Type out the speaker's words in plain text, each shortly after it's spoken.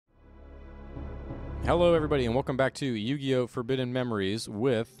Hello, everybody, and welcome back to Yu-Gi-Oh! Forbidden Memories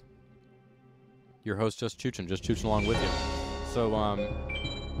with your host, Just Choochin' along with you. So,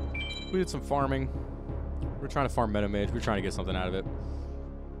 we did some farming. We were trying to farm Meta Mage. We were trying to get something out of it.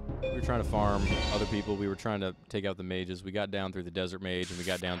 We were trying to farm other people. We were trying to take out the mages. We got down through the Desert Mage, and we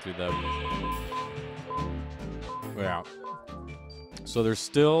got down through the... Yeah. So there's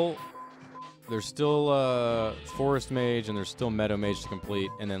still Forest Mage, and there's still Meadow Mage to complete.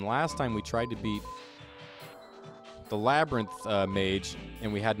 And then last time we tried to beat the Labyrinth Mage,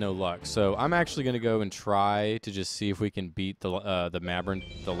 and we had no luck. So I'm actually going to go and try to just see if we can beat the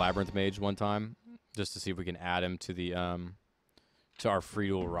Labyrinth Mage one time, just to see if we can add him to the to our free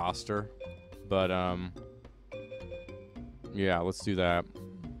duel roster. But yeah, let's do that.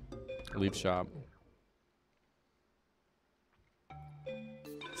 Leave shop.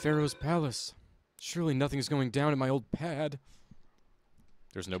 Pharaoh's Palace. Surely nothing's going down in my old pad.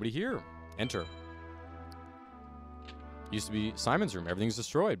 There's nobody here. Enter. Used to be Simon's room. Everything's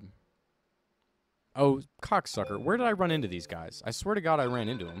destroyed. Oh, cocksucker. Where did I run into these guys? I swear to God I ran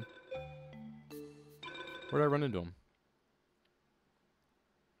into them. Where did I run into them?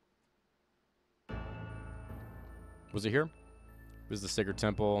 Was it here? Was the Sacred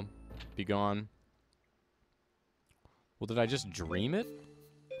Temple be gone? Well, did I just dream it?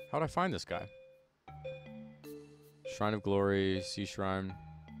 How'd I find this guy? Shrine of Glory, Sea Shrine.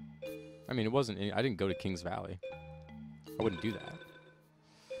 I mean, it wasn't any, I didn't go to King's Valley. I wouldn't do that.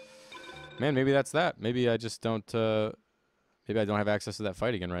 Man, maybe that's that. Maybe I just don't, maybe I don't have access to that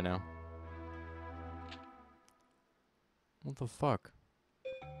fight again right now. What the fuck?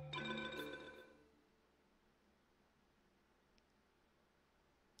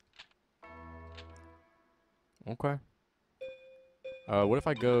 Okay. What if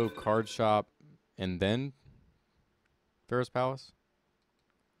I go card shop and then Pharaoh's Palace?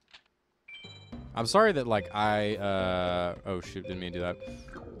 I'm sorry that, like, oh, shoot, didn't mean to do that.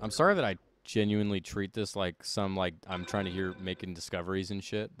 I'm sorry that I genuinely treat this like some, like, I'm trying to making discoveries and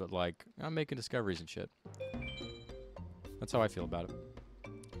shit, but, like, I'm making discoveries and shit. That's how I feel about it.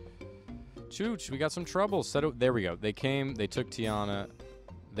 Chooch, we got some trouble. There we go. They came, they took Tiana.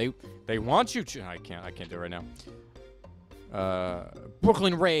 They want you, I can't do it right now.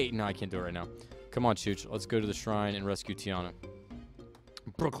 Brooklyn Raid. No, I can't do it right now. Come on, Chooch. Let's go to the shrine and rescue Tiana.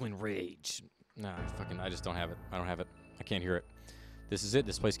 Brooklyn Rage. Nah, I just don't have it. I don't have it. I can't hear it. This is it.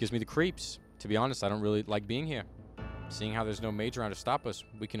 This place gives me the creeps. To be honest, I don't really like being here. Seeing how there's no mage around to stop us,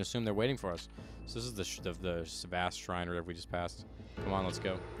 we can assume they're waiting for us. So this is the vast shrine or whatever we just passed. Come on, let's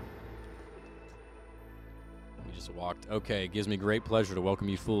go. We just walked. Okay, it gives me great pleasure to welcome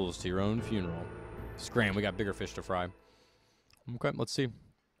you fools to your own funeral. Scram, we got bigger fish to fry. Okay, let's see.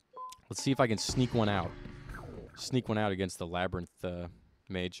 Let's see if I can sneak one out. Sneak one out against the Labyrinth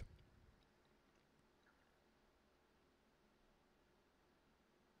Mage.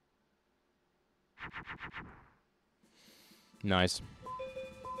 Nice.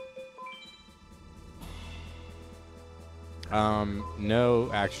 No,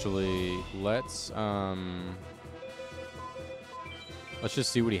 actually, let's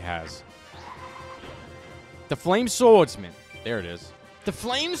just see what he has. The Flame Swordsman. There it is. The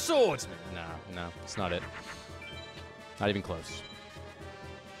Flame Swordsman. No, it's not it. Not even close.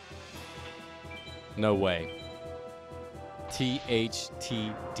 No way.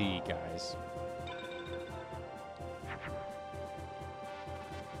 THTD, guys.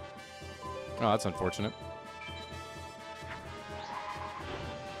 Oh, that's unfortunate.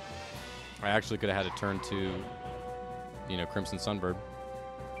 I actually could have had it turn to, you know, Crimson Sunbird.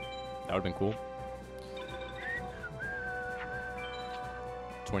 That would have been cool.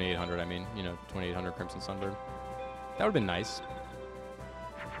 2800, I mean, you know, 2800 Crimson Sunbird. That would have been nice.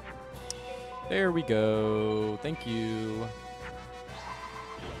 There we go. Thank you.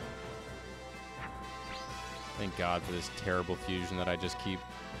 Thank God for this terrible fusion that I just keep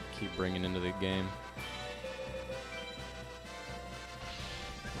bringing into the game.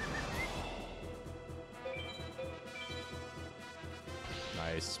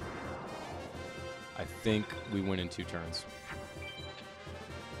 Nice. I think we win in 2 turns.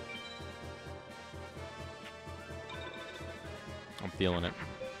 I'm feeling it.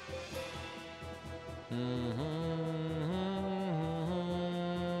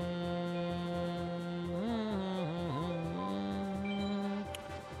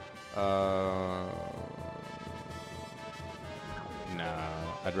 No,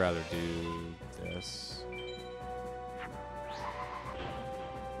 I'd rather do this.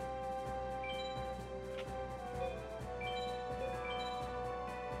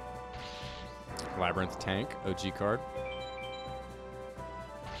 Labyrinth Tank, OG card.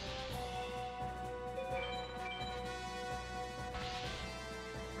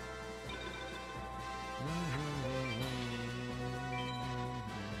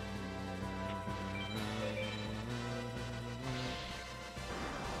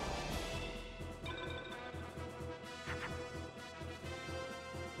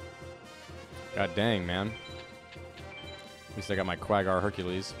 God dang, man. At least I got my Quaggar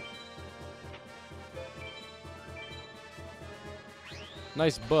Hercules.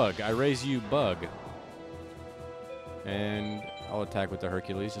 Nice bug. I raise you bug. And I'll attack with the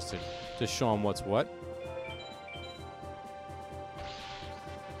Hercules just to show him what's what.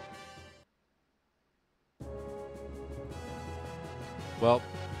 Well,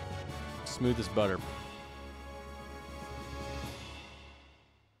 smooth as butter.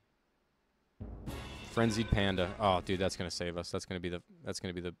 Frenzied Panda. Oh, dude, that's gonna save us. That's gonna be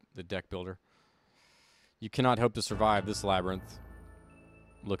the deck builder. You cannot hope to survive this labyrinth.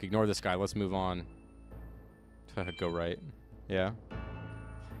 Look, ignore this guy. Let's move on. Go right. Yeah.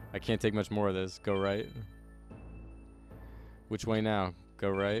 I can't take much more of this. Go right. Which way now? Go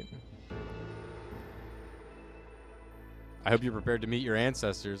right. I hope you're prepared to meet your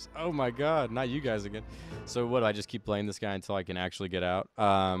ancestors. Oh my god, not you guys again. So what, do I just keep playing this guy until I can actually get out?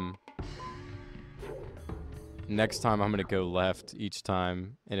 Next time I'm going to go left each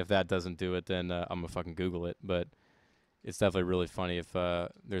time, and if that doesn't do it, then I'm going to fucking Google it. But it's definitely really funny if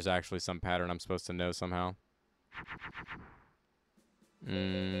there's actually some pattern I'm supposed to know somehow. Let's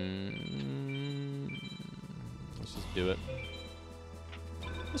just do it.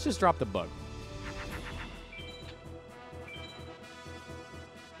 Let's just drop the bug.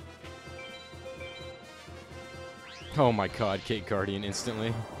 Oh my god, Gate Guardian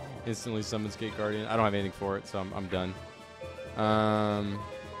instantly. Instantly summons Gate Guardian. I don't have anything for it, so I'm done.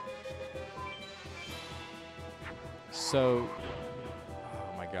 So,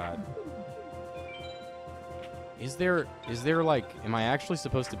 oh my god. Is there like, am I actually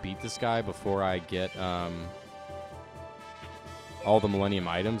supposed to beat this guy before I get all the Millennium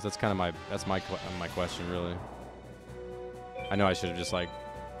items? That's kind of my question, really. I know I should have just like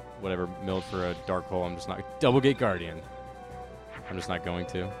whatever milled for a dark hole. I'm just not double Gate Guardian. I'm just not going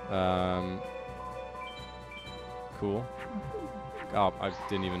to. Cool. Oh, I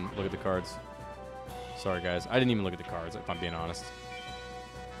didn't even look at the cards. Sorry, guys. I didn't even look at the cards, if I'm being honest.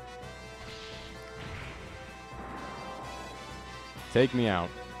 Take me out.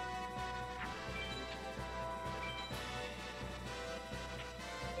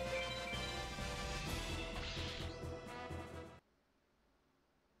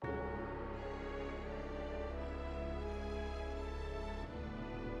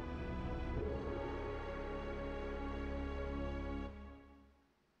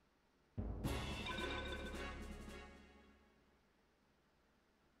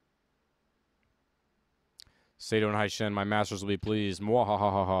 Sato and Haishen, my masters will be pleased.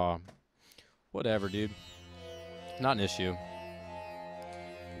 Mwahahaha. Whatever, dude. Not an issue.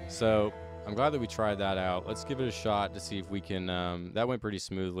 So, I'm glad that we tried that out. Let's give it a shot to see if we can... that went pretty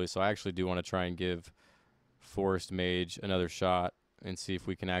smoothly, so I actually do want to try and give Forest Mage another shot and see if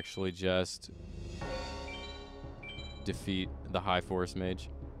we can actually just defeat the High Forest Mage.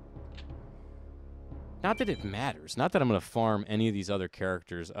 Not that it matters. Not that I'm going to farm any of these other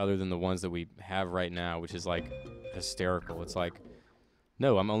characters other than the ones that we have right now, which is, like, hysterical. It's like,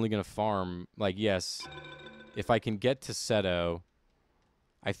 no, I'm only going to farm, like, yes, if I can get to Seto,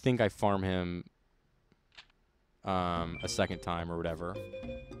 I think I farm him a second time or whatever.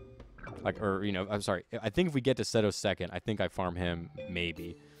 Like, or, you know, I'm sorry. I think if we get to Seto second, I think I farm him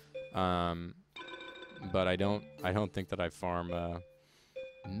maybe. But I don't think that I farm...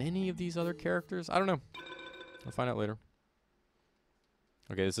 many of these other characters? I don't know. I'll find out later.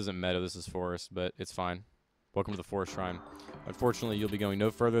 Okay, this isn't Meadow, this is Forest, but it's fine. Welcome to the Forest Shrine. Unfortunately, you'll be going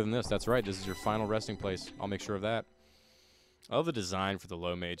no further than this. That's right, this is your final resting place. I'll make sure of that. I love the design for the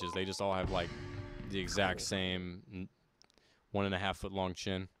low mages. They just all have, like, the exact same 1.5 foot long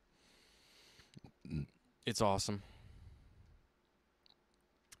chin. It's awesome.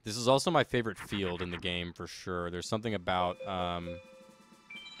 This is also my favorite field in the game, for sure. There's something about...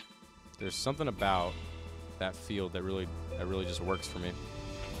 there's something about that field that really just works for me.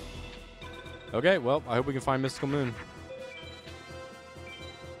 Okay, well, I hope we can find Mystical Moon.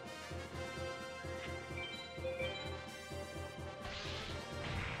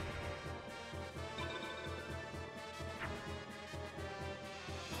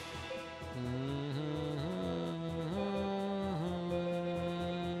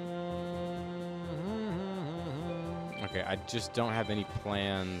 Okay, I just don't have any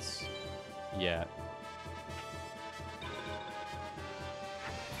plans yet.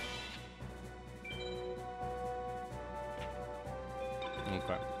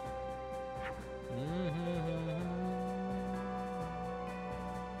 Okay.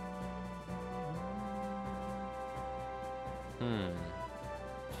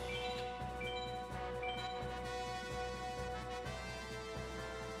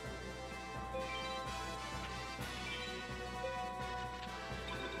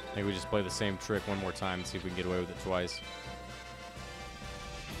 think we just play the same trick one more time and see if we can get away with it twice.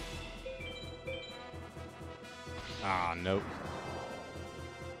 Ah, nope.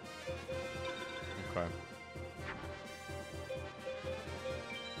 Okay.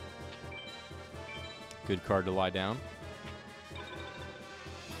 Good card to lie down.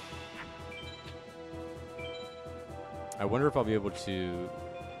 I wonder if I'll be able to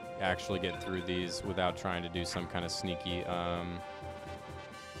actually get through these without trying to do some kind of sneaky...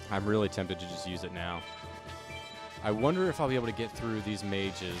 I'm really tempted to just use it now. I wonder if I'll be able to get through these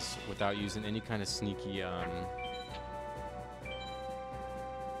mages without using any kind of sneaky...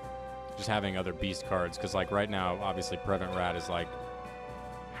 just having other beast cards, because like right now, obviously Prevent Rat is like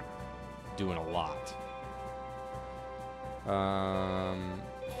doing a lot.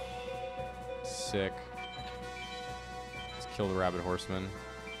 Sick. Let's kill the Rabbit Horseman.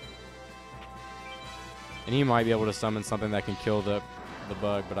 And he might be able to summon something that can kill the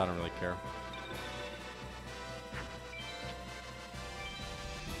bug, but I don't really care.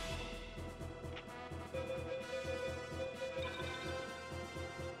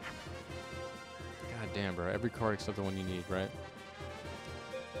 God damn, bro. Every card except the one you need, right?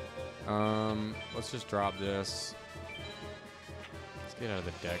 Let's just drop this. Let's get out of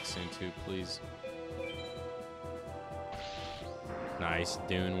the deck soon, too, please. Nice.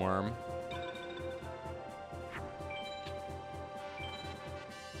 Dune Worm.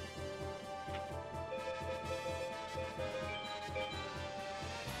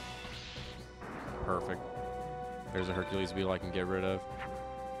 Perfect. There's a Hercules Beetle I can get rid of.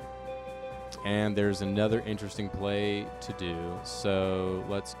 And there's another interesting play to do. So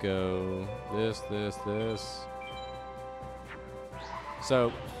let's go this.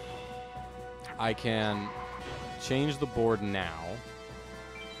 So I can change the board now,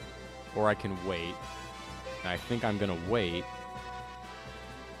 or I can wait. And I think I'm going to wait.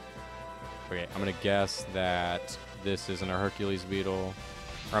 Okay, I'm going to guess that this isn't a Hercules Beetle.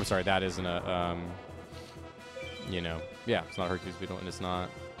 Or I'm sorry, that isn't a, you know, yeah, it's not a Hercules Beetle, and it's not.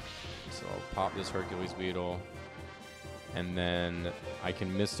 So I'll pop this Hercules Beetle, and then I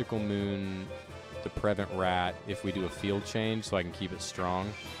can Mystical Moon the Prevent Rat if we do a field change, so I can keep it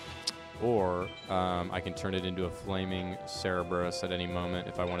strong. Or I can turn it into a Flaming Cerberus at any moment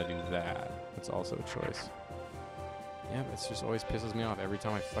if I want to do that. That's also a choice. Yeah, but it just always pisses me off every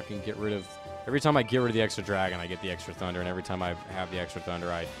time I fucking get rid of... Every time I get rid of the extra dragon, I get the extra thunder, and every time I have the extra thunder,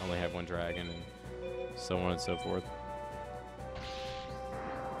 I only have one dragon, and so on and so forth.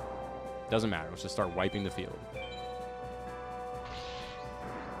 Doesn't matter. Let's just start wiping the field.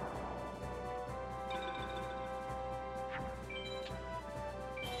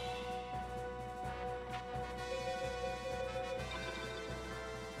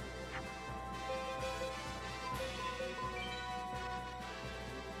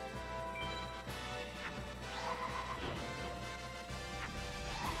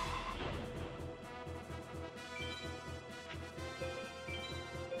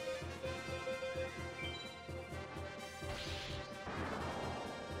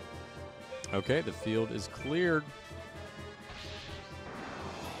 Okay, the field is cleared.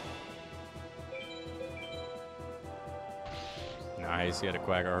 Nice, he had a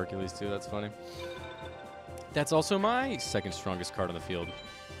Quagga Hercules too, that's funny. That's also my second strongest card on the field.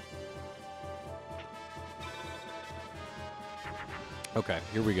 Okay,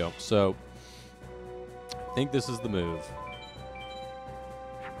 here we go. So, I think this is the move.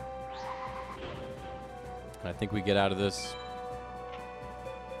 And I think we get out of this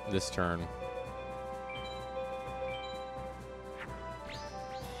turn.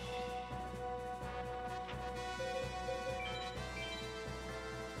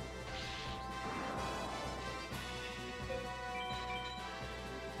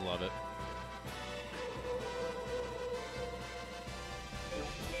 Love it.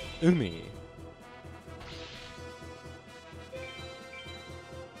 Umi.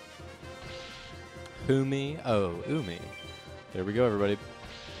 Umi. Oh, Umi. There we go, everybody.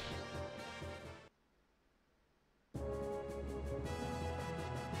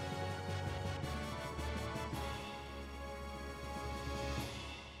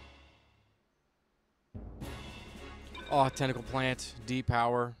 Oh, Tentacle Plant,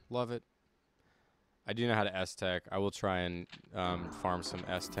 D-Power, love it. I do know how to S-Tech. I will try and farm some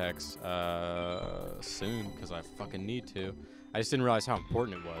S-Techs soon, because I fucking need to. I just didn't realize how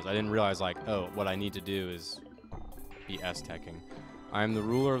important it was. I didn't realize, like, oh, what I need to do is be S-Teching. I am the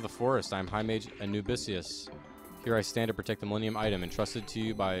ruler of the forest. I am High Mage Anubisius. Here I stand to protect the Millennium Item, entrusted to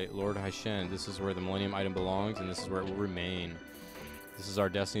you by Lord Haishen. This is where the Millennium Item belongs, and this is where it will remain. This is our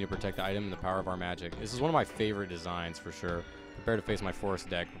destiny to protect the item and the power of our magic. This is one of my favorite designs, for sure. Prepare to face my forest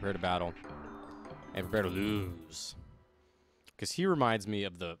deck. Prepare to battle. And prepare to lose. Because he reminds me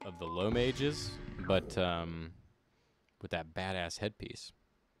of the low mages, but with that badass headpiece.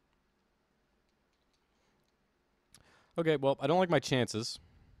 Okay, well, I don't like my chances.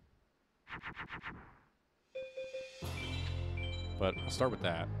 But I'll start with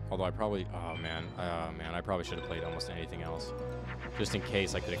that. Although I probably... Oh, man. I probably should have played almost anything else. Just in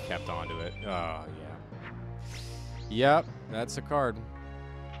case I could have kept onto it. Oh, yeah. Yep, that's a card.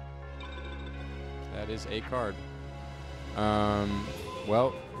 That is a card.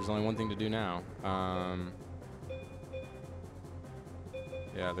 Well, there's only one thing to do now.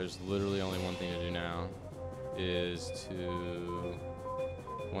 Yeah, there's literally only one thing to do now. Is to...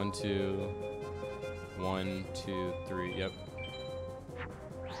 1, 2... 1, 2, 3, yep.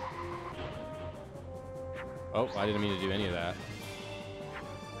 Oh, I didn't mean to do any of that.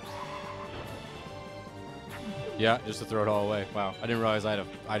 Yeah, just to throw it all away. Wow, I didn't realize I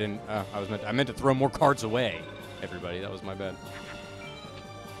meant to throw more cards away. Everybody, that was my bad.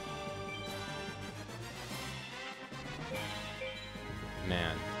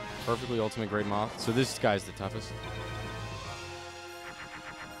 Man, perfectly ultimate grade moth. So this guy's the toughest.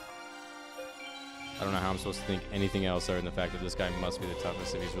 I don't know how I'm supposed to think anything else other than the fact that this guy must be the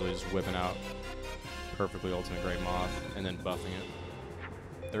toughest if he's really just whipping out perfectly ultimate grade moth and then buffing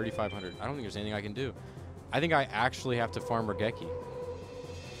it. 3,500. I don't think there's anything I can do. I think I actually have to farm raigeki.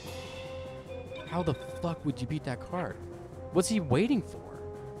 How the fuck would you beat that card? What's he waiting for?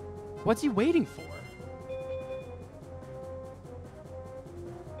 What's he waiting for?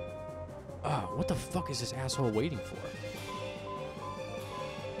 Oh, what the fuck is this asshole waiting for?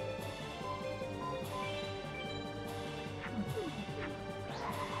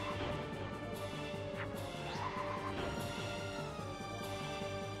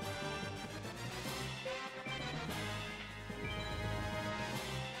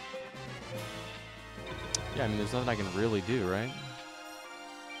 Yeah, I mean, there's nothing I can really do, right?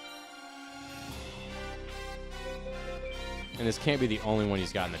 And this can't be the only one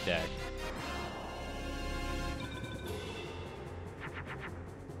he's got in the deck.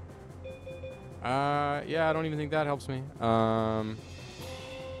 Yeah, I don't even think that helps me.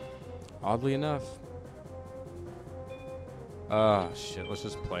 Oddly enough. Shit, let's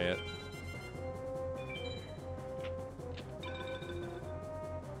just play it.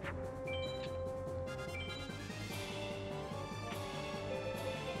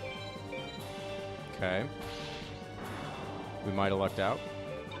 Okay. We might have lucked out.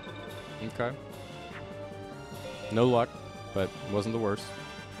 Okay. No luck, but wasn't the worst.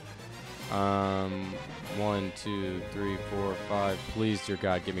 1, 2, 3, 4, 5. Please, dear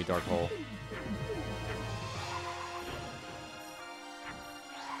God, give me Dark Hole.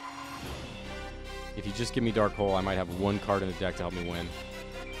 If you just give me Dark Hole, I might have one card in the deck to help me win.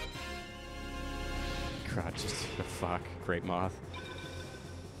 God, just fuck. Great Moth.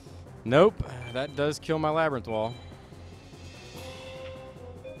 Nope. That does kill my Labyrinth Wall.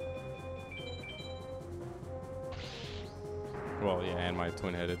 Well, yeah, and my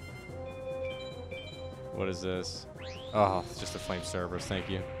twin-headed. What is this? Oh, it's just a Flame Cerberus. Thank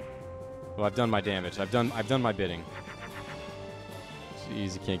you. Well, I've done my damage. I've done my bidding.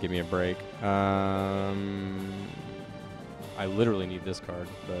 Jeez, you can't give me a break. I literally need this card,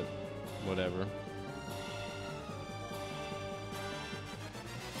 but whatever.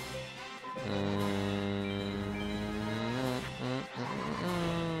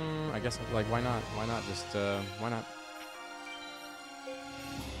 I guess, like, why not? Why not just, why not?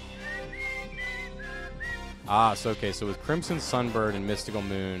 Ah, so okay, so with Crimson Sunbird and Mystical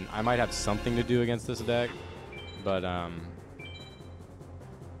Moon, I might have something to do against this deck, but,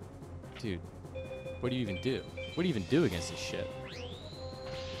 dude, what do you even do? What do you even do against this shit?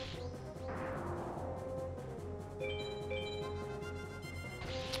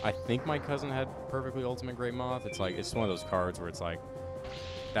 I think my cousin had Perfectly Ultimate Great Moth. It's like, it's one of those cards where it's like,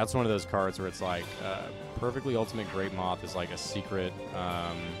 that's one of those cards where it's like, Perfectly Ultimate Great Moth is like a secret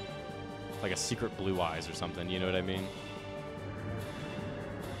Blue Eyes or something, you know what I mean?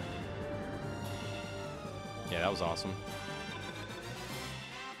 Yeah, that was awesome.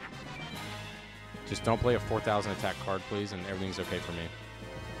 Just don't play a 4,000 attack card, please, and everything's okay for me.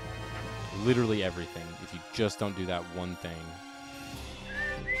 Literally everything, if you just don't do that one thing.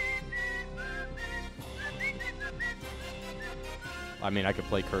 I mean, I could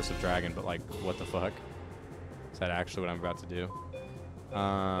play Curse of Dragon, but, like, what the fuck? Is that actually what I'm about to do?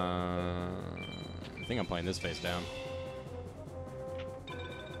 I think I'm playing this face down.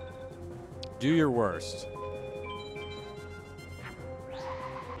 Do your worst.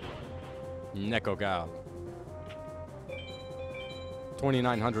 Nekogal.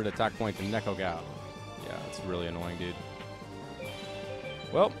 2,900 attack point to Neko Gal. Yeah, it's really annoying, dude.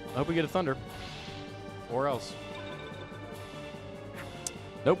 Well, I hope we get a Thunder. Or else.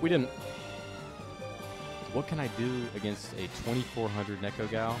 Nope, we didn't. What can I do against a 2,400 Neko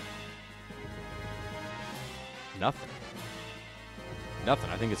Gal? Nothing. Nothing.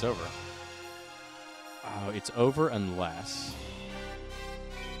 I think it's over. Oh, it's over unless...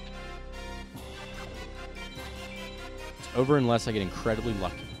 It's over unless I get incredibly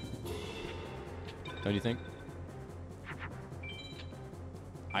lucky. Don't you think?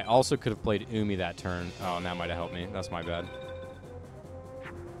 I also could have played Umi that turn. Oh, and that might have helped me. That's my bad.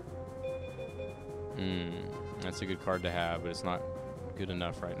 That's a good card to have, but it's not good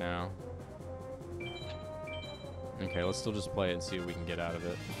enough right now. Okay, let's still just play it and see what we can get out of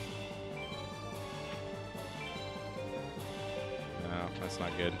it. No, that's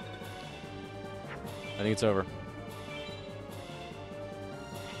not good. I think it's over.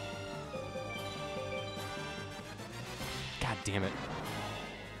 God damn it.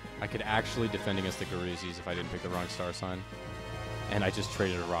 I could actually defend against the Garuzis if I didn't pick the wrong star sign. And I just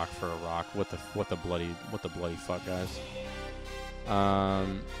traded a rock for a rock. What the bloody fuck, guys?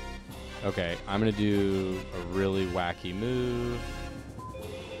 Okay, I'm gonna do a really wacky move.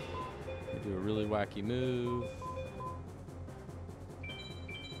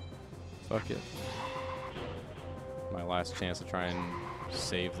 Fuck it. My last chance to try and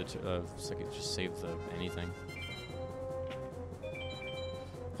save the just save the anything.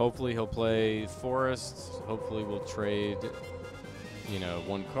 Hopefully he'll play Forest. Hopefully we'll trade, you know,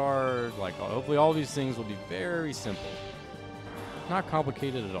 one card. Like, hopefully all these things will be very simple. Not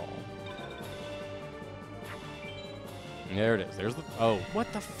complicated at all. And there it is. There's the... Oh,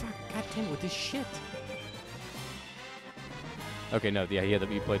 what the fuck? God damn it with this shit. Okay, no, yeah,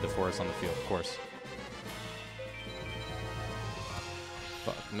 he played the Forest on the field, of course.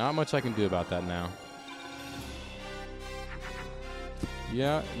 Fuck, not much I can do about that now.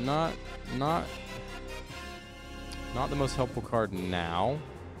 Yeah, not the most helpful card now.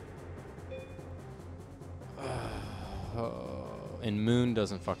 And Moon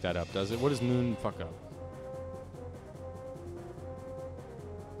doesn't fuck that up, does it? What does Moon fuck up?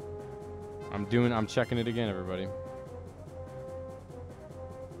 I'm checking it again, everybody.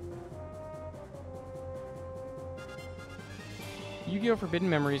 Yu-Gi-Oh! Forbidden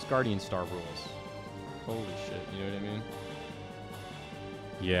Memories Guardian Star rules. Holy shit, you know what I mean?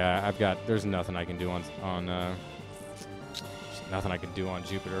 Yeah, there's nothing I can do on nothing I can do on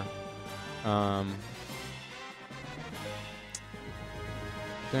Jupiter.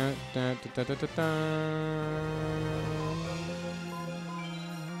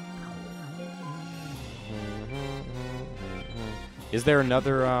 Is there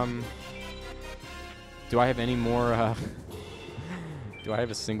another, do I have any more, do I have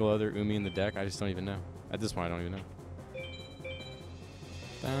a single other Umi in the deck? I just don't even know. At this point, I don't even know.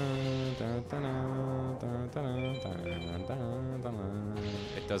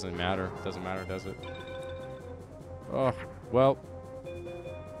 It doesn't matter. It doesn't matter, does it? Oh, well.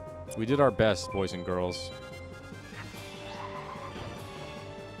 We did our best, boys and girls.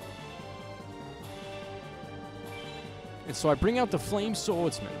 And so I bring out the Flame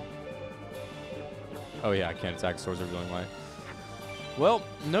Swordsman. Oh yeah, I can't attack swords of revealing light. Well,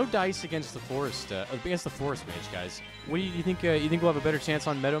 no dice against the Forest Mage, guys. What do you think? You think we'll have a better chance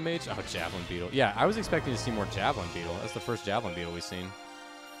on Meadow Mage? Oh, Javelin Beetle. Yeah, I was expecting to see more Javelin Beetle. That's the first Javelin Beetle we've seen.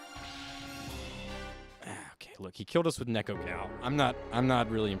 Okay, look, he killed us with Neko Gal. I'm not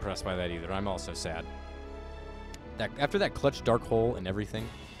really impressed by that either. I'm also sad. After that clutch Dark Hole and everything,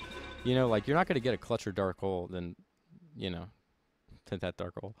 you know, like you're not gonna get a clutcher Dark Hole, then, you know, that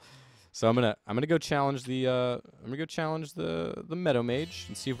Dark Hole. So I'm gonna go challenge the Meadow Mage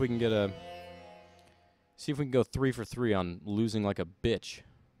and see if we can get go 3 for 3 on losing like a bitch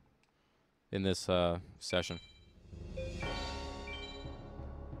in this session.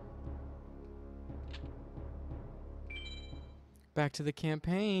 Back to the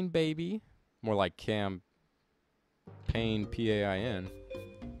campaign, baby. More like campaign, P-A-I-N.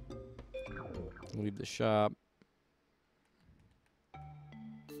 Leave the shop.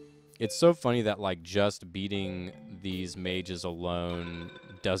 It's so funny that, like, just beating these mages alone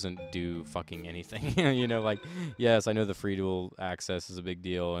doesn't do fucking anything. You know, like, yes, I know the free duel access is a big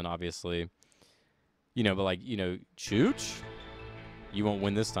deal, and obviously, you know, but, like, you know, Chooch? You won't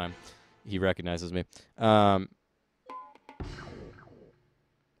win this time. He recognizes me.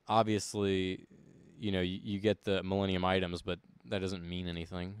 Obviously, you know, you get the Millennium items, but that doesn't mean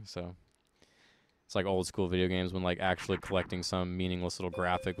anything, so... It's like old school video games when like actually collecting some meaningless little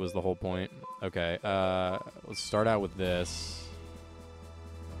graphic was the whole point. Okay, let's start out with this.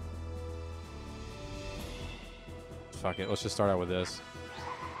 fuck it. Let's just start out with this.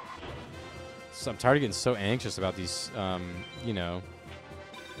 So I'm tired of getting so anxious about these, you know,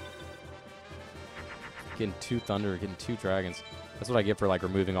 getting 2 thunder, getting 2 dragons. That's what I get for, like,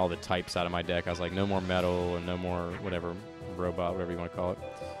 removing all the types out of my deck. I was like, no more metal and no more whatever, robot, whatever you want to call it.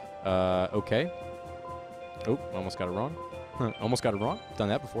 Okay. Oh, almost got it wrong. Almost got it wrong. Done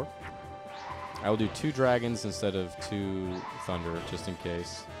that before. I will do 2 dragons instead of 2 thunder, just in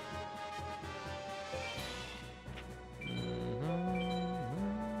case.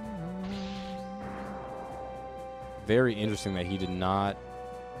 Very interesting that he did not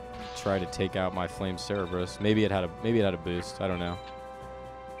try to take out my Flame Cerberus. Maybe it had a boost. I don't know.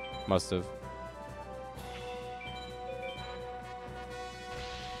 Must have.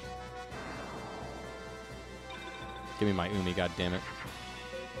 Give me my Umi, goddammit.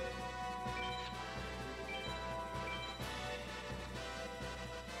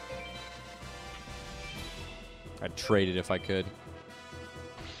 I'd trade it if I could.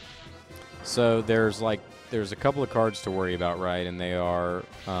 So there's a couple of cards to worry about, right? And they are,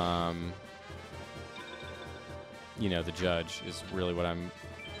 you know, the judge is really what I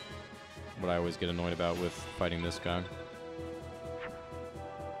always get annoyed about with fighting this guy.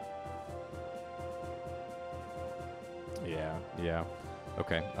 Yeah.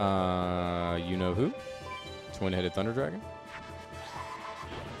 Okay. You know who? Twin-headed Thunder Dragon.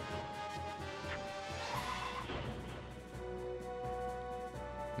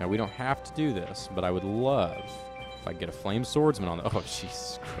 Now, we don't have to do this, but I would love if I get a Flame Swordsman on the... Oh,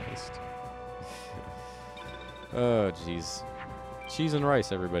 Jesus Christ. Oh, jeez. Cheese and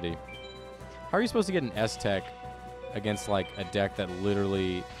rice, everybody. How are you supposed to get an S-Tech against, like, a deck that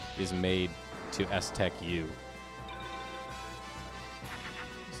literally is made to S-Tech you?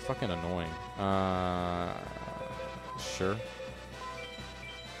 It's fucking annoying. Sure.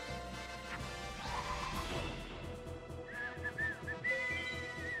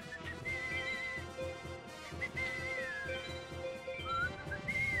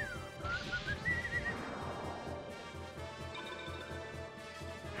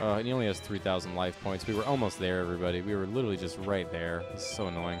 And he only has 3,000 life points. We were almost there, everybody. We were literally just right there. This is so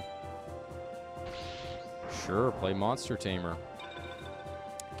annoying. Sure, play Monster Tamer.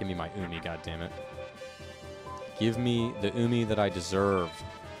 Give me my Umi, goddammit. Give me the Umi that I deserve.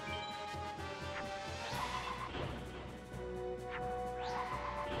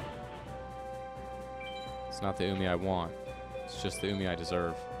 It's not the Umi I want. It's just the Umi I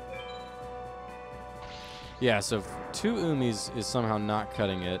deserve. Yeah, so 2 Umis is somehow not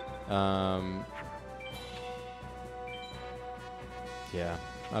cutting it. Yeah,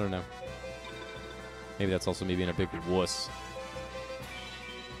 I don't know. Maybe that's also me being a big wuss.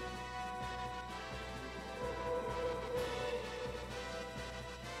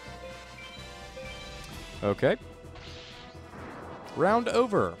 Okay. Round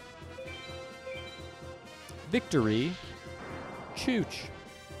over. Victory. Chooch.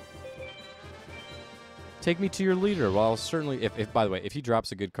 Take me to your leader. Well, certainly, if by the way, if he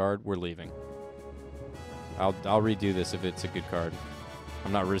drops a good card, we're leaving. I'll redo this if it's a good card.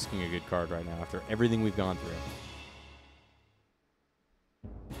 I'm not risking a good card right now after everything we've gone through.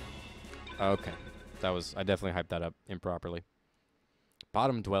 Okay. I definitely hyped that up improperly.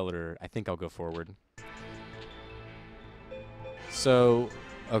 Bottom Dweller, I think I'll go forward. So,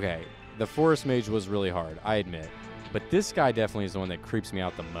 okay. The Forest Mage was really hard, I admit. But this guy definitely is the one that creeps me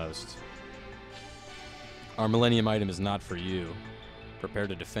out the most. Our Millennium item is not for you. Prepare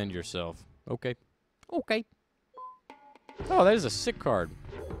to defend yourself. Okay. Okay. Oh, that is a sick card.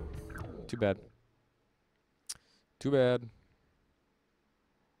 Too bad. Too bad.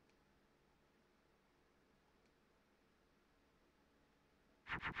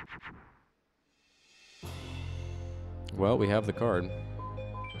 Well, we have the card.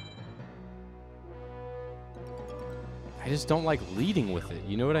 I just don't like leading with it.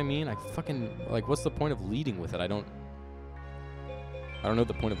 You know what I mean? I fucking, like, what's the point of leading with it? I don't know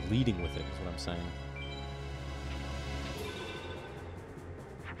the point of leading with it, is what I'm saying.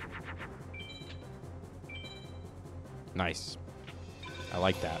 Nice. I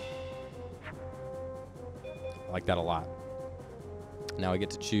like that. I like that a lot. Now I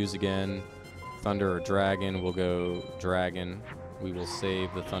get to choose again. Thunder or Dragon. We'll go Dragon. We will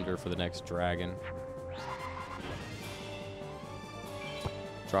save the Thunder for the next Dragon.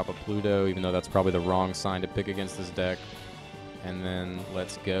 Drop a Pluto, even though that's probably the wrong sign to pick against this deck. And then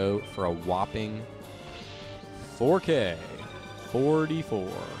let's go for a whopping 4K.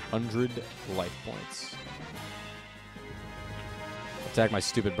 4,400 life points. Attack my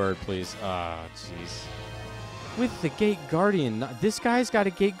stupid bird, please. Ah, oh, jeez. With the Gate Guardian. This guy's got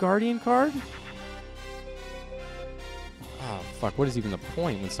a Gate Guardian card? Fuck, what is even the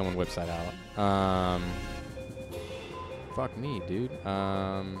point when someone whips that out? Fuck me, dude.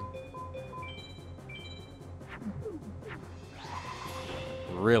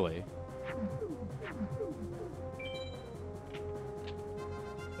 Really?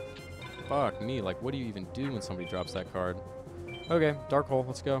 Fuck me, like, what do you even do when somebody drops that card? Okay, Dark Hole,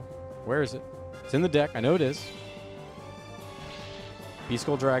 let's go. Where is it? It's in the deck, I know it is. Beast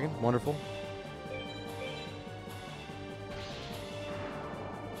Skull Dragon, wonderful.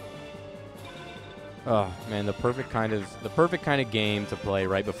 Oh man, the perfect kind of game to play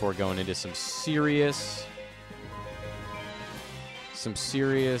right before going into some serious,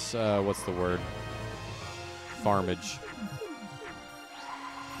 what's the word? Farmage.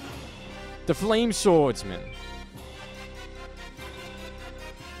 The Flame Swordsman.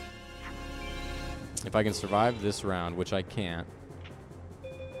 If I can survive this round, which I can't.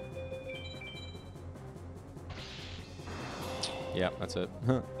 Yep, that's it.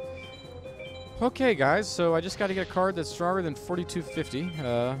 Okay, guys, so I just got to get a card that's stronger than 4250.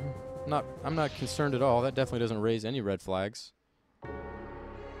 I'm not concerned at all. That definitely doesn't raise any red flags.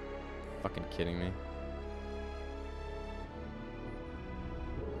 Fucking kidding me.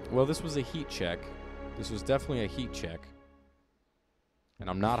 Well, this was a heat check. This was definitely a heat check. And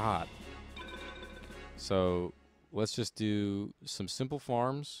I'm not hot. So let's just do some simple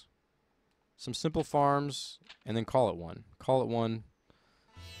farms. Some simple farms, and then call it one. Call it one,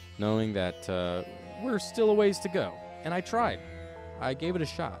 knowing that we're still a ways to go. And I tried. I gave it a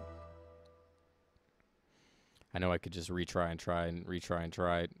shot. I know I could just retry and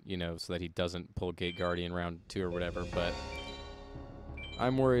try, you know, so that he doesn't pull Gate Guardian round 2 or whatever, but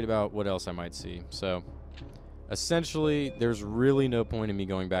I'm worried about what else I might see. So, essentially, there's really no point in me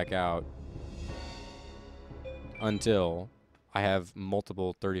going back out until I have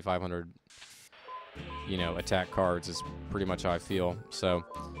multiple 3,500, you know, attack cards is pretty much how I feel. So,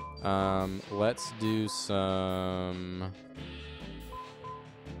 let's do some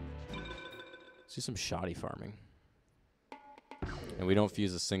shoddy farming. And we don't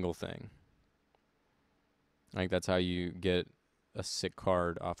fuse a single thing. I think that's how you get a sick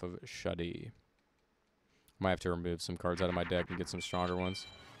card off of shoddy. Might have to remove some cards out of my deck and get some stronger ones.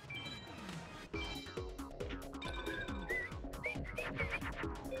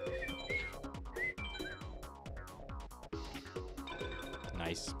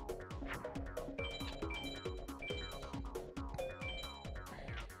 Nice.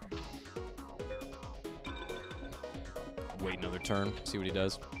 Wait another turn, see what he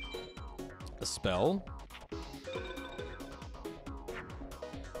does. A spell?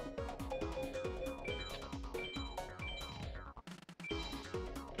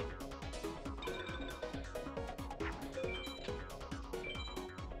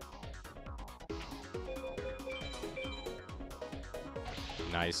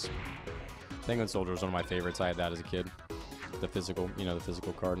 Nice. Penguin Soldier was one of my favorites. I had that as a kid. The physical, you know, the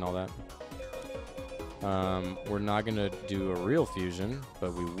physical card and all that. We're not going to do a real fusion,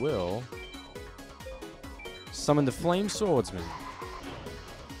 but we will summon the Flame Swordsman.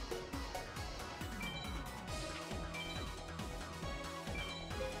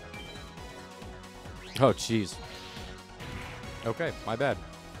 Oh, jeez. Okay, my bad.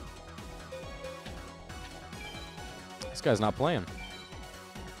 This guy's not playing.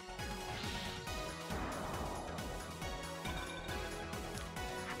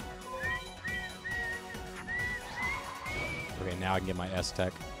 Okay, now I can get my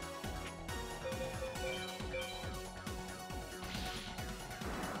S-Tech.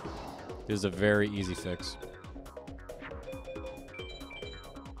 This is a very easy fix.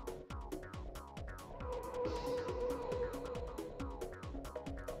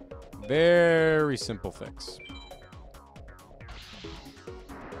 Very simple fix.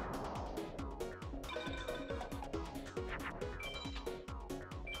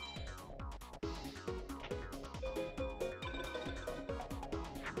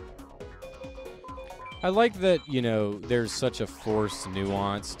 I like that, you know, there's such a forced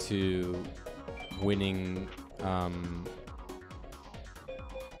nuance to winning, I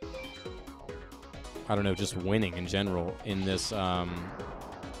don't know, just winning in general in this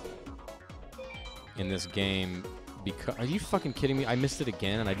game. Because, are you fucking kidding me? I missed it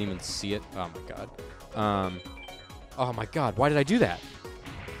again and I didn't even see it. Oh my god. Oh my god, why did I do that?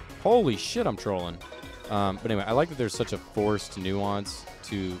 Holy shit, I'm trolling. But anyway, I like that there's such a forced nuance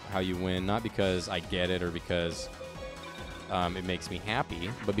to how you win, not because I get it or because it makes me happy,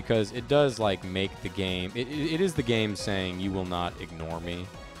 but because it does, like, make the game. It is the game saying you will not ignore me.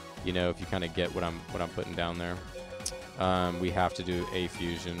 You know, if you kind of get what I'm putting down there. We have to do a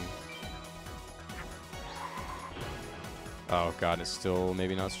fusion. Oh god, it's still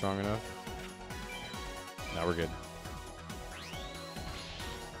maybe not strong enough. No, we're good.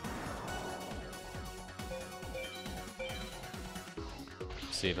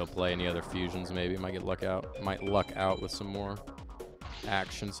 See if he'll play any other fusions. Maybe might get luck out. Might luck out with some more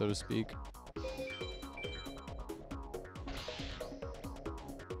action, so to speak.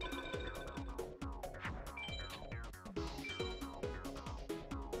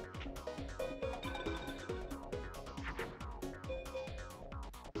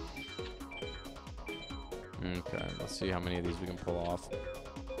 Okay, let's see how many of these we can pull off.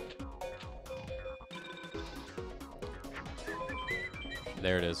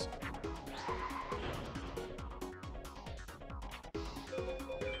 There it is.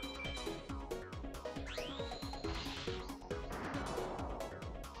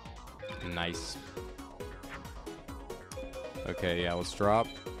 Nice. Okay, yeah, let's drop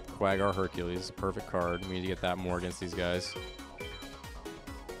Quaggar Hercules. Perfect card. We need to get that more against these guys.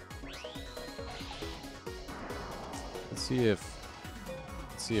 Let's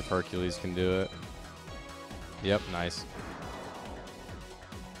see if Hercules can do it. Yep, nice.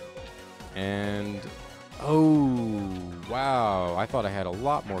 And oh, wow. I thought I had a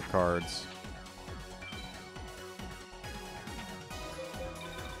lot more cards.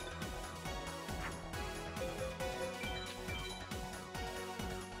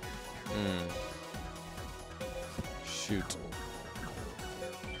 Shoot.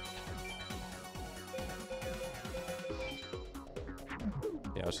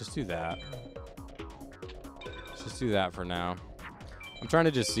 Yeah, let's just do that. Let's just do that for now. I'm trying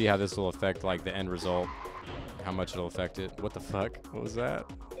to just see how this will affect, like, the end result. How much it'll affect it. What the fuck? What was that?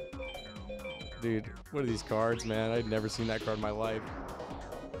 Dude, what are these cards, man? I'd never seen that card in my life.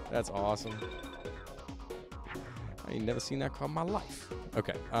 That's awesome. I ain't never seen that card in my life.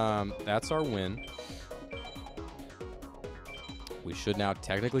 Okay, that's our win. We should now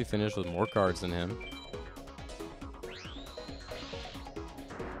technically finish with more cards than him.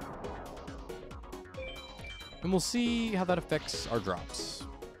 And we'll see how that affects our drops.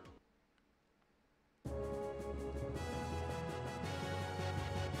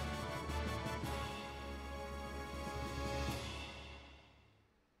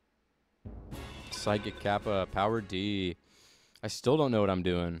 Psychic Kappa, Power D. I still don't know what I'm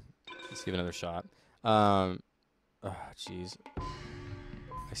doing. Let's give it another shot. Oh, jeez.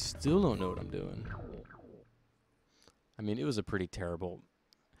 I still don't know what I'm doing. I mean, it was a pretty terrible...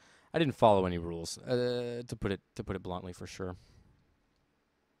 I didn't follow any rules, to put it bluntly, for sure.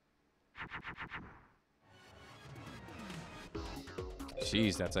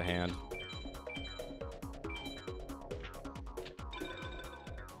 Jeez, that's a hand.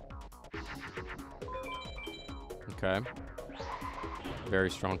 Okay. Very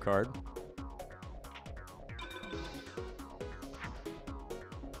strong card.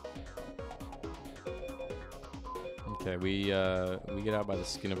 Okay, we get out by the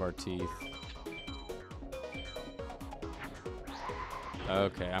skin of our teeth.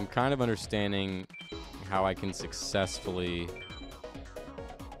 Okay, I'm kind of understanding how I can successfully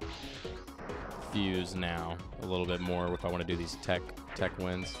fuse now a little bit more if I want to do these tech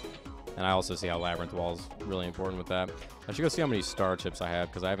wins. And I also see how Labyrinth Wall is really important with that. I should go see how many star chips I have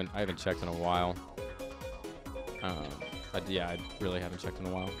because I haven't checked in a while. Yeah, I really haven't checked in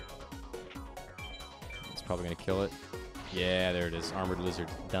a while. It's probably gonna kill it. Yeah, there it is. Armored Lizard.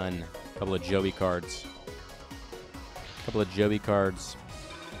 Done. Couple of Joey cards. Couple of Joey cards.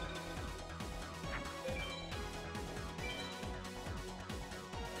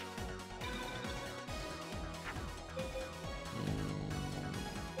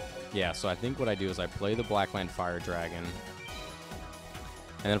 Yeah, so I think what I do is I play the Blackland Fire Dragon.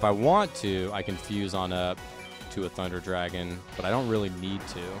 And then if I want to, I can fuse on up to a Thunder Dragon, but I don't really need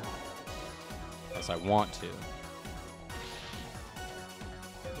to. Unless I want to.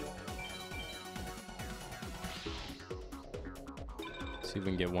 See if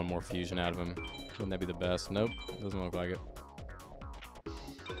we can get one more fusion out of him. Wouldn't that be the best? Nope, doesn't look like it.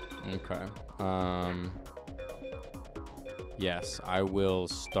 Okay. Yes, I will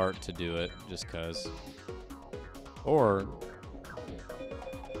start to do it just because. Or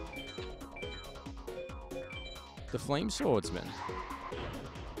the Flame Swordsman.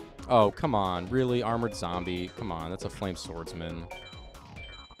 Oh, come on. Really? Armored Zombie? Come on, that's a Flame Swordsman.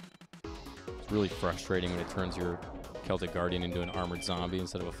 It's really frustrating when it turns your Celtic Guardian into an Armored Zombie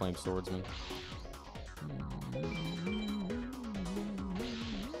instead of a Flame Swordsman.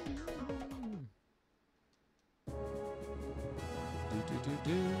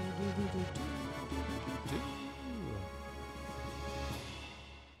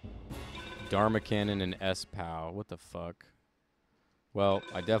 Dharma Cannon and S-Pow. What the fuck? Well,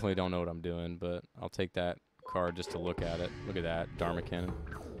 I definitely don't know what I'm doing, but I'll take that card just to look at it. Look at that, Dharma Cannon.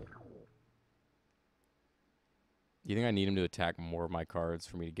 You think I need him to attack more of my cards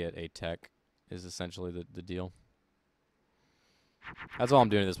for me to get a tech is essentially the deal. That's all I'm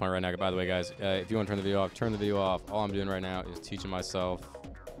doing at this point right now. By the way, guys, if you want to turn the video off, turn the video off. All I'm doing right now is teaching myself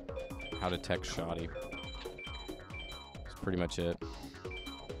how to tech shoddy. That's pretty much it.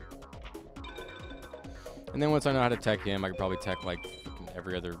 And then once I know how to tech him, I can probably tech like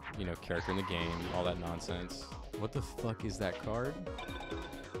every other, you know, character in the game, all that nonsense. What the fuck is that card?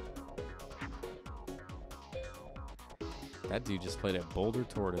 That dude just played a Boulder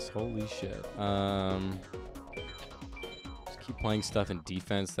Tortoise. Holy shit. Just keep playing stuff in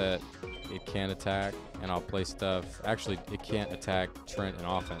defense that it can't attack, and I'll play stuff. Actually, it can't attack Trent in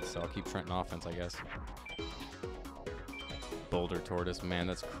offense, so I'll keep Trent in offense, I guess. Boulder Tortoise, man,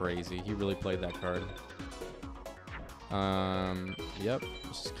 that's crazy. He really played that card. Yep,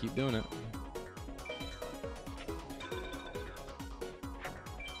 let's just keep doing it.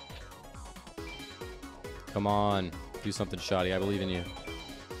 Come on, do something shoddy. I believe in you.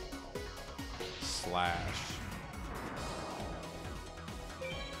 Slash.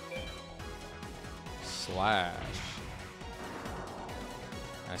 Slash.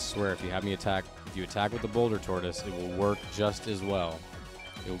 I swear, if you have me attack, if you attack with the Boulder Tortoise, it will work just as well.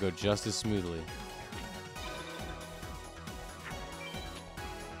 It will go just as smoothly.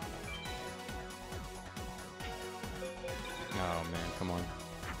 Oh man, come on.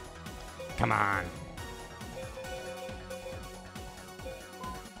 Come on.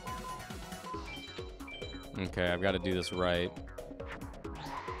 Okay, I've got to do this right.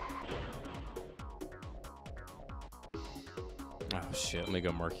 Oh shit, let me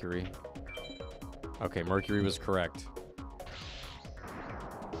go Mercury. Okay, Mercury was correct.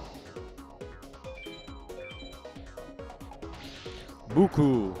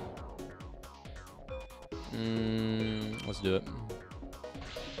 Buku. Let's do it.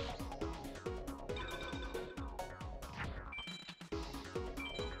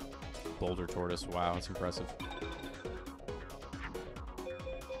 Boulder Tortoise. Wow, that's impressive.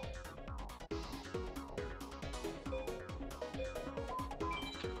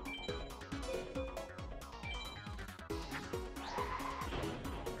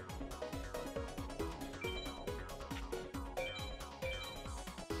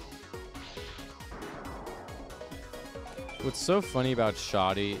 What's so funny about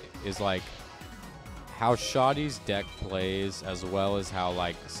Shoddy is like how Shoddy's deck plays as well as how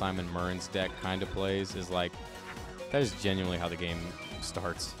like Simon Murren's deck kind of plays is like that is genuinely how the game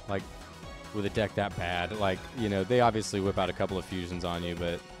starts. Like with a deck that bad, like, you know, they obviously whip out a couple of fusions on you,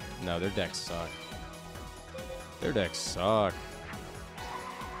 but no, their decks suck. Their decks suck.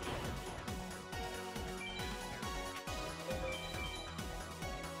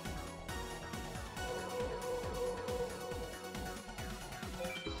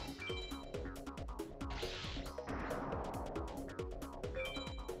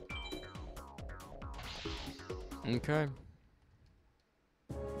 Okay.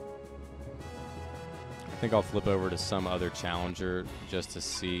 I think I'll flip over to some other challenger just to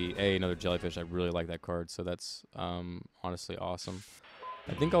see. Hey, another jellyfish. I really like that card, so that's honestly awesome.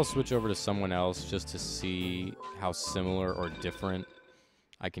 I think I'll switch over to someone else just to see how similar or different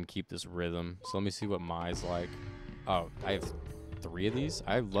I can keep this rhythm. So let me see what Mai's like. Oh, I have 3 of these?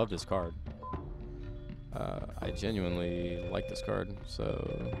 I love this card. I genuinely like this card,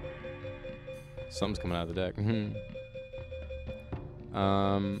 so something's coming out of the deck.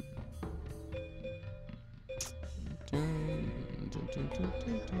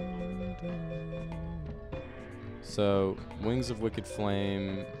 So, Wings of Wicked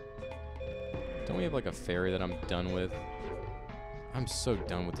Flame. Don't we have like a fairy that I'm done with? I'm so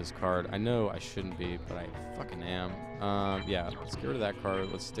done with this card. I know I shouldn't be, but I fucking am. Yeah, let's get rid of that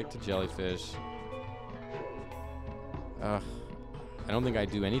card. Let's stick to Jellyfish. I don't think I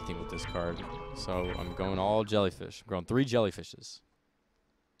do anything with this card. So I'm going all Jellyfish. I'm going 3 Jellyfishes.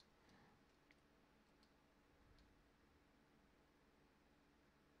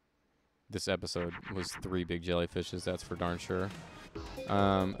 This episode was 3 big Jellyfishes, that's for darn sure.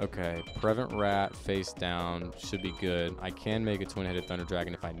 Okay, Prevent Rat face down should be good. I can make a twin-headed Thunder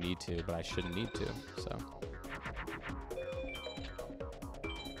Dragon if I need to, but I shouldn't need to, so.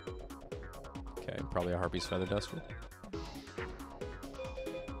 Okay, probably a Harpy's Feather Duster.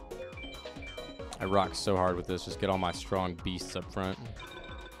 I rock so hard with this, just get all my strong beasts up front.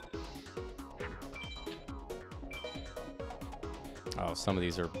 Oh, some of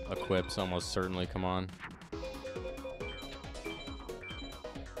these are equips, almost certainly. Come on.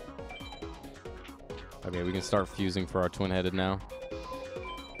 Okay, we can start fusing for our twin-headed now.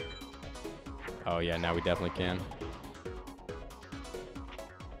 Oh, yeah, now we definitely can.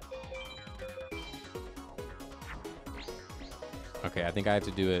 Okay, I think I have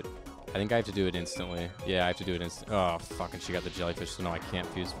to do it. I think I have to do it instantly. Yeah, I have to do it instantly. Oh, fucking, she got the jellyfish, so no, I can't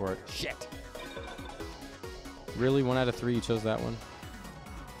fuse for it. Shit. Really? 1 out of 3 you chose that one?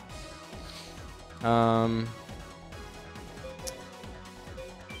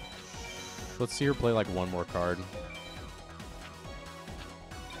 Let's see her play like one more card.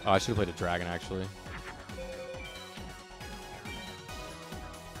 Oh, I should have played a dragon, actually.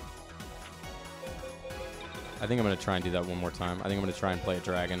 I think I'm going to try and do that one more time. I think I'm going to try and play a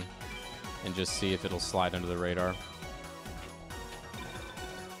dragon and just see if it'll slide under the radar.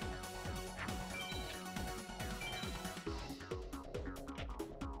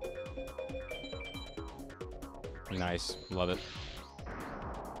 Nice. Love it.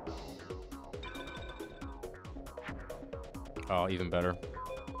 Oh, even better.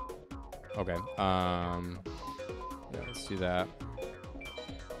 Okay. Yeah, let's do that.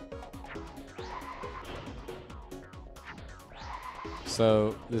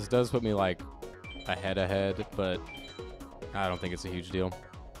 So this does put me like ahead, but I don't think it's a huge deal.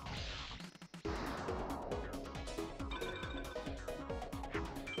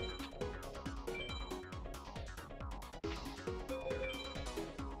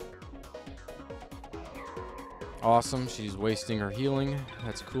 Awesome. She's wasting her healing.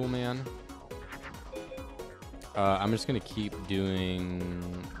 That's cool, man. I'm just gonna keep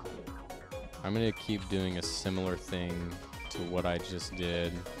doing. I'm gonna keep doing a similar thing to what I just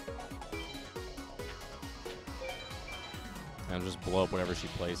did. And I'll just blow up whatever she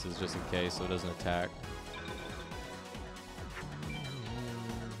places just in case so it doesn't attack.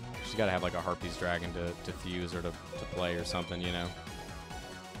 She's gotta have like a Harpy's Dragon to fuse or to play or something, you know.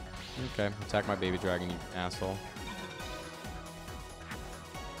 Okay, attack my baby dragon, you asshole.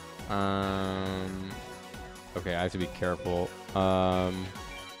 Okay, I have to be careful. I'm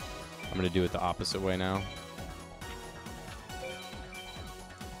gonna do it the opposite way now.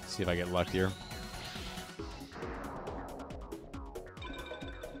 See if I get luckier.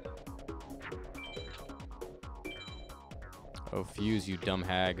 Oh, fuse, you dumb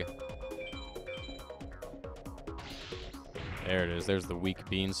hag. There it is. There's the weak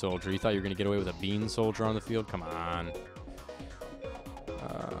bean soldier. You thought you were going to get away with a bean soldier on the field? Come on.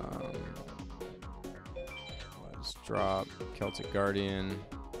 Let's drop Celtic Guardian.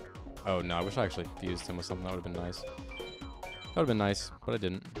 Oh, no. I wish I actually fused him with something. That would have been nice. That would have been nice, but I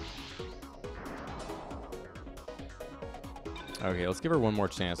didn't. Okay, let's give her one more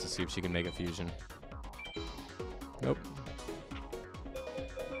chance to see if she can make a fusion. Nope.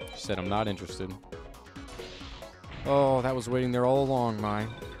 She said, I'm not interested. Oh, that was waiting there all along, my.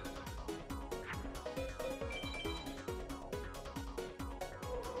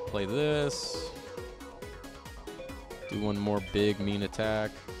 Play this. Do one more big, mean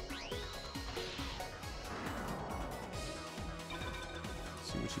attack.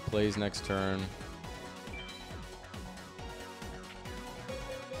 See what she plays next turn.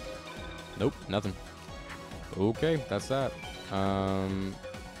 Nope, nothing. Okay, that's that.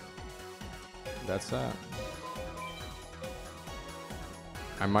 That's that.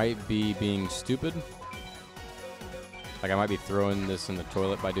 I might be being stupid. Like, I might be throwing this in the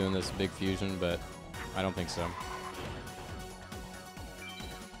toilet by doing this big fusion, but I don't think so.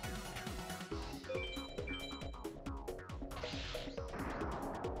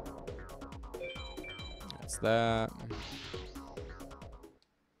 That's that.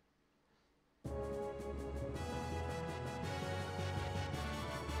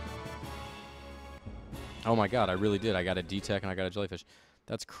 Oh my god, I really did. I got a D-Tech and I got a jellyfish.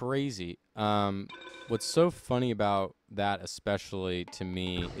 That's crazy. What's so funny about that, especially to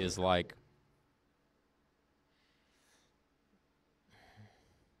me, is like,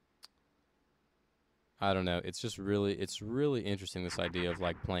 I don't know. It's just really, it's really interesting, this idea of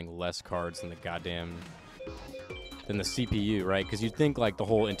like playing less cards than the CPU, right? Because you'd think like the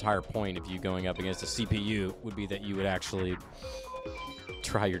whole entire point of you going up against a CPU would be that you would actually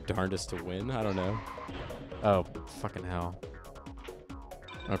try your darndest to win. I don't know. Oh, fucking hell.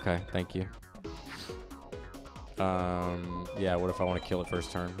 Okay, thank you. Yeah, what if I want to kill it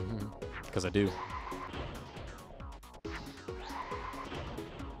first turn? Because I do.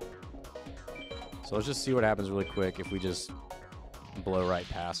 So let's just see what happens really quick if we just blow right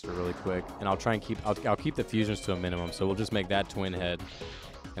past her really quick. And I'll try and keep, I'll keep the fusions to a minimum. So we'll just make that twin head.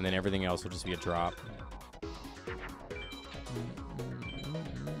 And then everything else will just be a drop.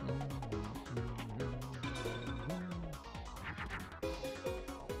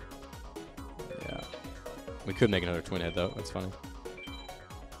 We could make another twin head, though. That's funny.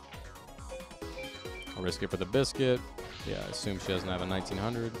 I'll risk it for the biscuit. Yeah, I assume she doesn't have a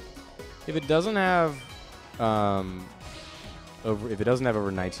 1900. If it doesn't have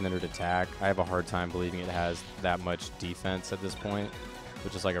over 1900 attack, I have a hard time believing it has that much defense at this point,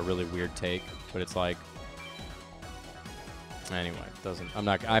 which is like a really weird take. But it's like, anyway, it doesn't. I'm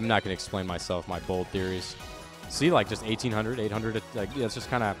not gonna explain myself my bold theories. See, like just 1800, 800. Like, yeah, it's just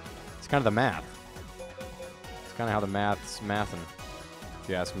kind of the math. It's kind of how the math's mathing, if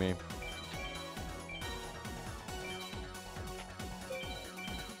you ask me.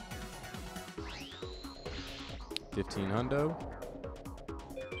 $1,500.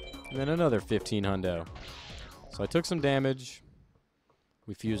 And then another 15 hundo. So I took some damage.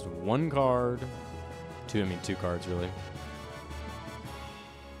 We fused one card. Two cards, really.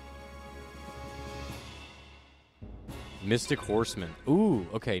 Mystic Horseman. Ooh,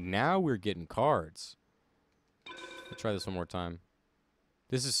 okay, now we're getting cards. Let's try this one more time.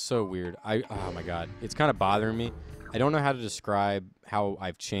 This is so weird. Oh my god. It's kind of bothering me. I don't know how to describe how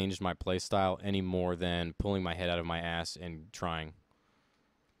I've changed my playstyle any more than pulling my head out of my ass and trying.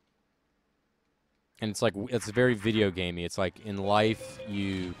 And it's like, it's very video gamey. It's like in life,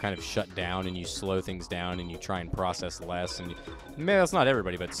 you kind of shut down and you slow things down and you try and process less. And maybe that's not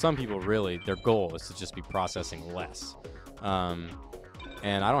everybody, but some people really, their goal is to just be processing less. And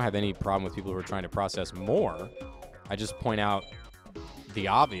I don't have any problem with people who are trying to process more. I just point out the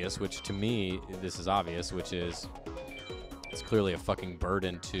obvious, which to me, this is obvious, which is it's clearly a fucking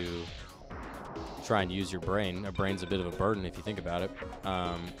burden to try and use your brain. A brain's a bit of a burden if you think about it.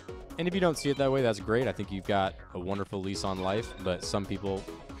 And if you don't see it that way, that's great. I think you've got a wonderful lease on life, but some people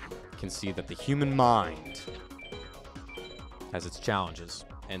can see that the human mind has its challenges.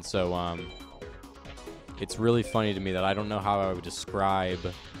 And so it's really funny to me that I don't know how I would describe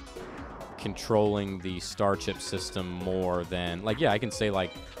controlling the star chip system more than, like, yeah, I can say,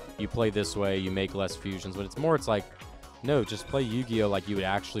 like, you play this way, you make less fusions, but it's like, no, just play Yu-Gi-Oh! Like you would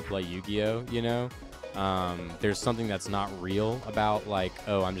actually play Yu-Gi-Oh!, you know? There's something that's not real about, like,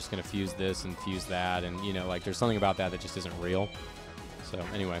 oh, I'm just going to fuse this and fuse that, and, you know, like, there's something about that just isn't real. So,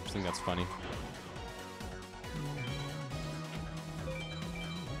 anyway, I think that's funny.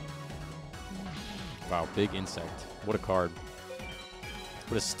 Wow, big insect. What a card.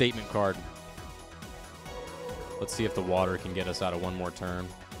 What a statement card. Let's see if the water can get us out of one more turn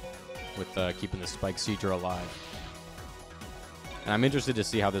with keeping the Spike Seeker alive. And I'm interested to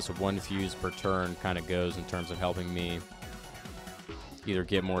see how this one fuse per turn kind of goes in terms of helping me either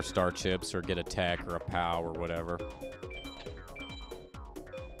get more star chips or get a tech or a POW or whatever.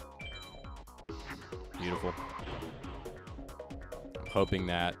 Beautiful. I'm hoping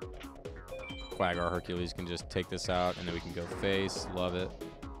that Quaggar Hercules can just take this out and then we can go face. Love it.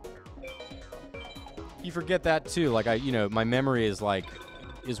 You forget that too. Like, my memory is like,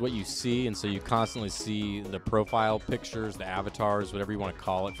 is what you see, and so you constantly see the profile pictures, the avatars, whatever you want to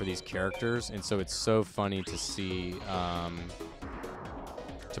call it, for these characters, and so it's so funny to see,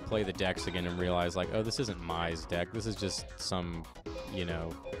 to play the decks again and realize, like, oh, this isn't Mai's deck, this is just some,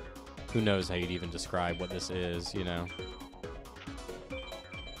 who knows how you'd even describe what this is, you know?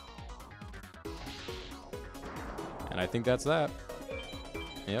 And I think that's that.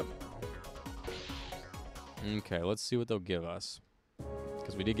 Yep. Okay, let's see what they'll give us.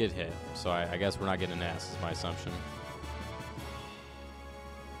 Because we did get hit, so I guess we're not getting an S, is my assumption.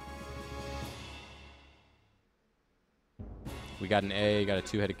 We got an A, got a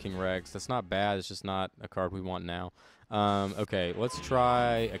two-headed King Rex. That's not bad, it's just not a card we want now. Okay, let's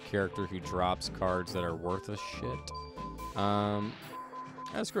try a character who drops cards that are worth a shit.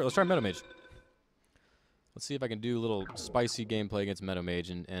 That's great, let's try Meta Mage. Let's see if I can do a little spicy gameplay against Meta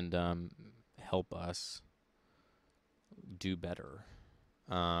Mage and help us do better.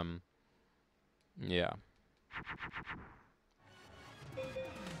 Yeah.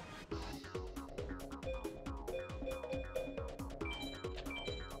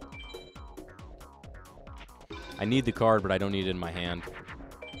 I need the card, but I don't need it in my hand.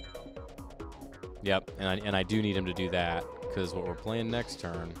 Yep, and I do need him to do that, because what we're playing next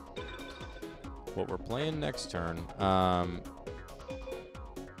turn...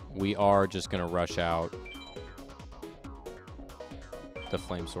 we are just going to rush out the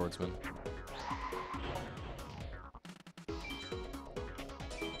Flame Swordsman.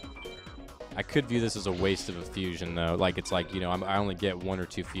 I could view this as a waste of a fusion, though. Like, it's like, I only get 1 or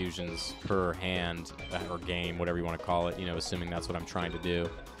 2 fusions per hand, or game, whatever you want to call it, assuming that's what I'm trying to do.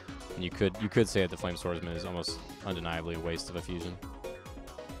 And you could say that the Flame Swordsman is almost undeniably a waste of a fusion.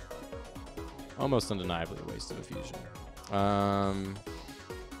 Almost undeniably a waste of a fusion.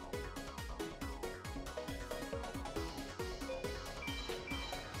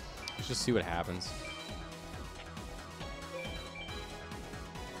 Let's just see what happens.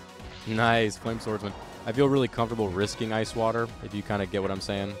 Nice, Flame Swordsman. I feel really comfortable risking Ice Water, if you kind of get what I'm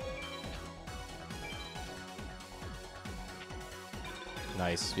saying.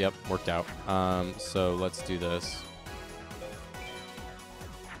 Nice. Yep, worked out. So let's do this.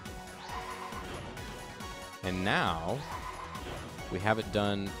 And now we haven't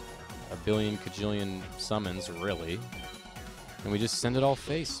done a billion kajillion summons, really. And we just send it all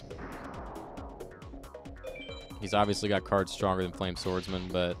face. He's obviously got cards stronger than Flame Swordsman,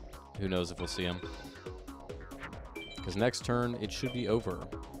 but who knows if we'll see him. Because next turn, it should be over.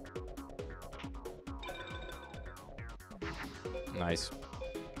 Nice.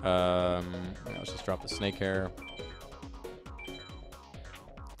 Let's just drop the snake hair.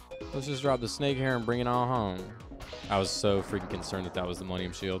 Let's just drop the snake hair and bring it on home. I was so freaking concerned that that was the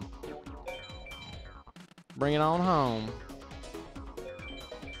Millennium Shield. Bring it on home.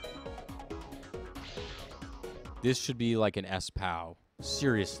 This should be like an S-POW.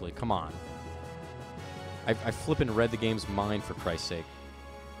 Seriously, come on. I flippin' read the game's mind, for Christ's sake.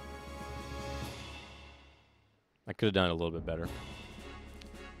 I could have done it a little bit better.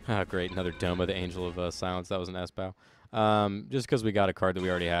 Ah, great, another Doma, the Angel of Silence. That was an S-POW. Just because we got a card that we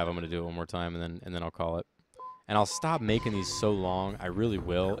already have, I'm going to do it one more time, and then I'll call it. And I'll stop making these so long. I really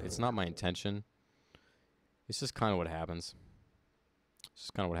will. It's not my intention. It's just kind of what happens. It's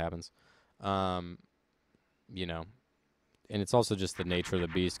just kind of what happens. You know. And it's also just the nature of the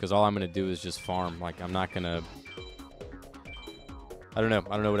beast, because all I'm going to do is just farm. Like, I'm not going to... I don't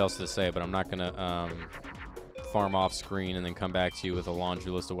know what else to say, but I'm not going to farm off screen and then come back to you with a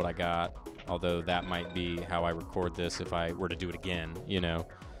laundry list of what I got. Although that might be how I record this if I were to do it again, you know,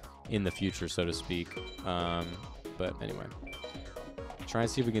 in the future, so to speak. But anyway. Try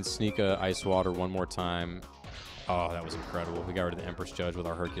and see if we can sneak a Ice Water one more time. Oh, that was incredible. We got rid of the Empress Judge with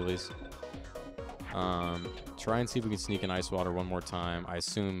our Hercules. Try and see if we can sneak an Ice Water one more time. I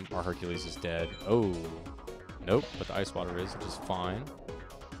assume our Hercules is dead. Oh, nope, but the Ice Water is, which is fine.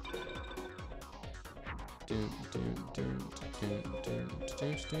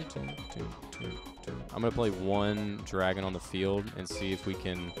 I'm going to play one dragon on the field and see if we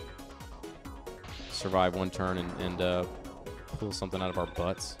can survive one turn and pull something out of our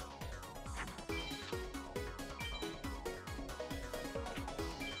butts.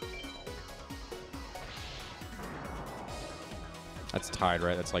 That's tied,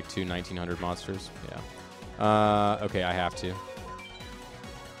 right? That's like two 1900 monsters. Yeah. Okay, I have to.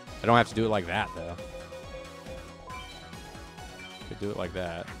 I don't have to do it like that, though. Could do it like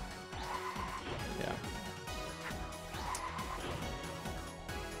that. Yeah.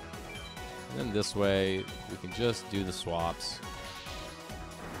 And then this way, we can just do the swaps.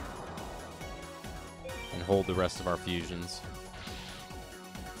 And hold the rest of our fusions.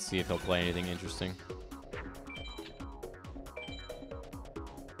 See if he'll play anything interesting.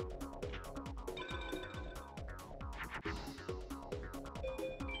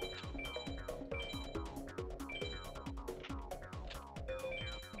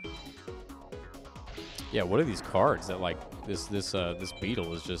 Yeah, what are these cards that, like, this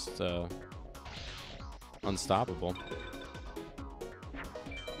beetle is just unstoppable.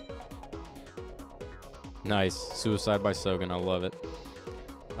 Nice. Suicide by Sogan. I love it.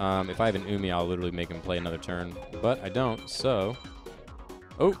 If I have an Umi, I'll literally make him play another turn. But I don't, so...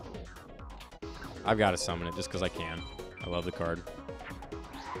 Oh! I've got to summon it just because I can. I love the card.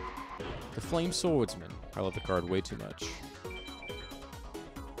 The Flame Swordsman. I love the card way too much.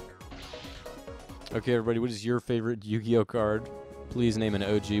 Okay, everybody, what is your favorite Yu-Gi-Oh card? Please name an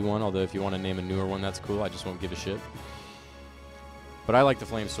OG one, although if you want to name a newer one, that's cool. I just won't give a shit. But I like the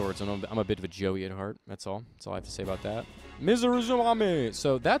Flame Swords, and I'm a bit of a Joey at heart. That's all. That's all I have to say about that. Miseruzumame!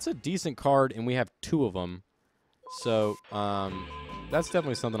 So that's a decent card, and we have two of them. So that's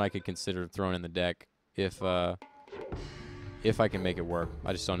definitely something I could consider throwing in the deck if I can make it work.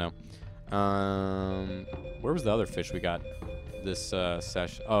 I just don't know. Where was the other fish we got this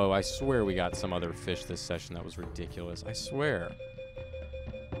session? Oh, I swear we got some other fish this session that was ridiculous. I swear.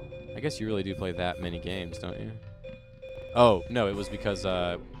 I guess you really do play that many games, don't you? Oh, no, it was because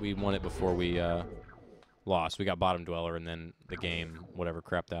we won it before we lost. We got Bottom Dweller, and then the game, whatever,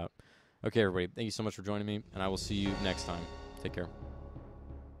 crapped out. Okay, everybody, thank you so much for joining me, and I will see you next time. Take care.